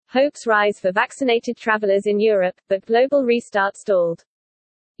Hopes rise for vaccinated travelers in Europe, but global restart stalled.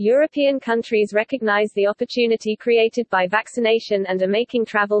 European countries recognize the opportunity created by vaccination and are making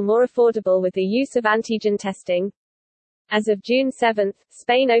travel more affordable with the use of antigen testing. As of June 7,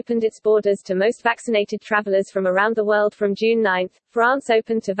 Spain opened its borders to most vaccinated travelers from around the world from June 9. France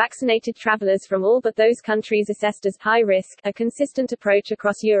opened to vaccinated travelers from all but those countries assessed as high risk. A consistent approach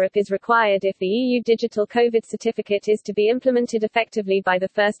across Europe is required if the EU digital COVID certificate is to be implemented effectively by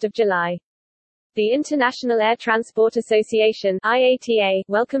 1 July. The International Air Transport Association (IATA)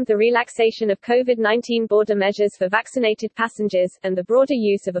 welcomed the relaxation of COVID-19 border measures for vaccinated passengers, and the broader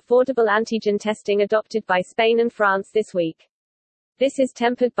use of affordable antigen testing adopted by Spain and France this week. This is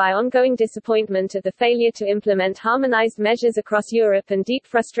tempered by ongoing disappointment at the failure to implement harmonized measures across Europe and deep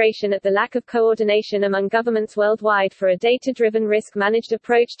frustration at the lack of coordination among governments worldwide for a data-driven risk-managed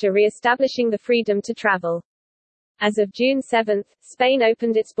approach to re-establishing the freedom to travel. As of June 7, Spain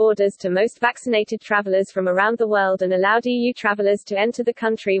opened its borders to most vaccinated travelers from around the world and allowed EU travelers to enter the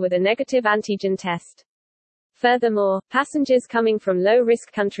country with a negative antigen test. Furthermore, passengers coming from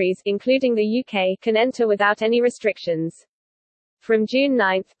low-risk countries, including the UK, can enter without any restrictions. From June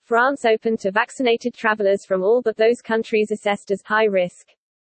 9, France opened to vaccinated travelers from all but those countries assessed as high risk.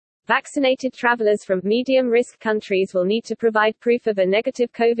 Vaccinated travelers from medium-risk countries will need to provide proof of a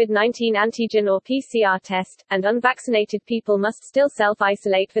negative COVID-19 antigen or PCR test, and unvaccinated people must still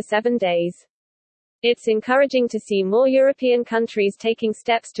self-isolate for 7 days. It's encouraging to see more European countries taking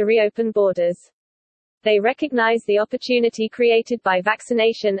steps to reopen borders. They recognize the opportunity created by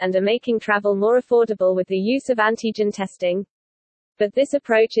vaccination and are making travel more affordable with the use of antigen testing. But this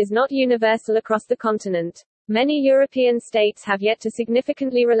approach is not universal across the continent. Many European states have yet to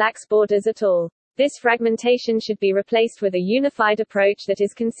significantly relax borders at all. This fragmentation should be replaced with a unified approach that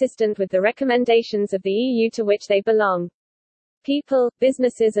is consistent with the recommendations of the EU to which they belong. People,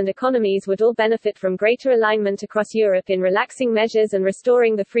 businesses and economies would all benefit from greater alignment across Europe in relaxing measures and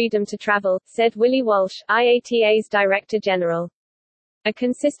restoring the freedom to travel, said Willie Walsh, IATA's Director General. A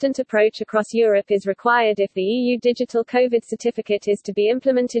consistent approach across Europe is required if the EU digital COVID certificate is to be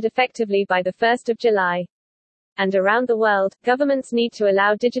implemented effectively by 1 July. And around the world, governments need to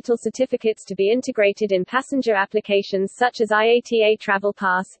allow digital certificates to be integrated in passenger applications such as IATA Travel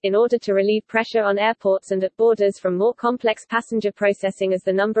Pass, in order to relieve pressure on airports and at borders from more complex passenger processing as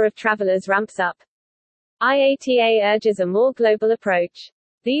the number of travelers ramps up. IATA urges a more global approach.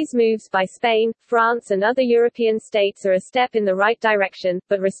 These moves by Spain, France and other European states are a step in the right direction,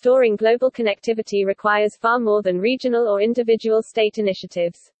 but restoring global connectivity requires far more than regional or individual state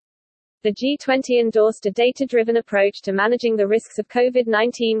initiatives. The G20 endorsed a data-driven approach to managing the risks of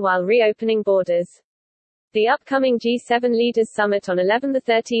COVID-19 while reopening borders. The upcoming G7 Leaders Summit on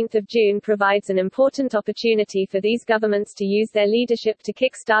 11–13 June provides an important opportunity for these governments to use their leadership to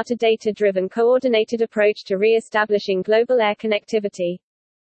kick-start a data-driven coordinated approach to re-establishing global air connectivity.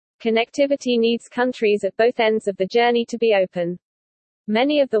 Connectivity needs countries at both ends of the journey to be open.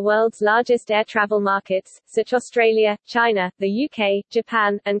 Many of the world's largest air travel markets, such as Australia, China, the UK,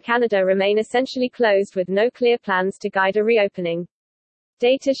 Japan, and Canada remain essentially closed with no clear plans to guide a reopening.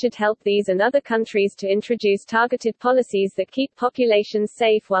 Data should help these and other countries to introduce targeted policies that keep populations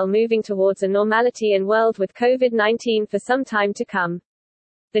safe while moving towards a normality in world with COVID-19 for some time to come.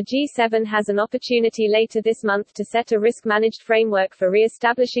 The G7 has an opportunity later this month to set a risk-managed framework for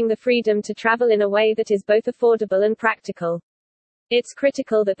re-establishing the freedom to travel in a way that is both affordable and practical. It's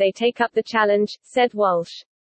critical that they take up the challenge, said Walsh.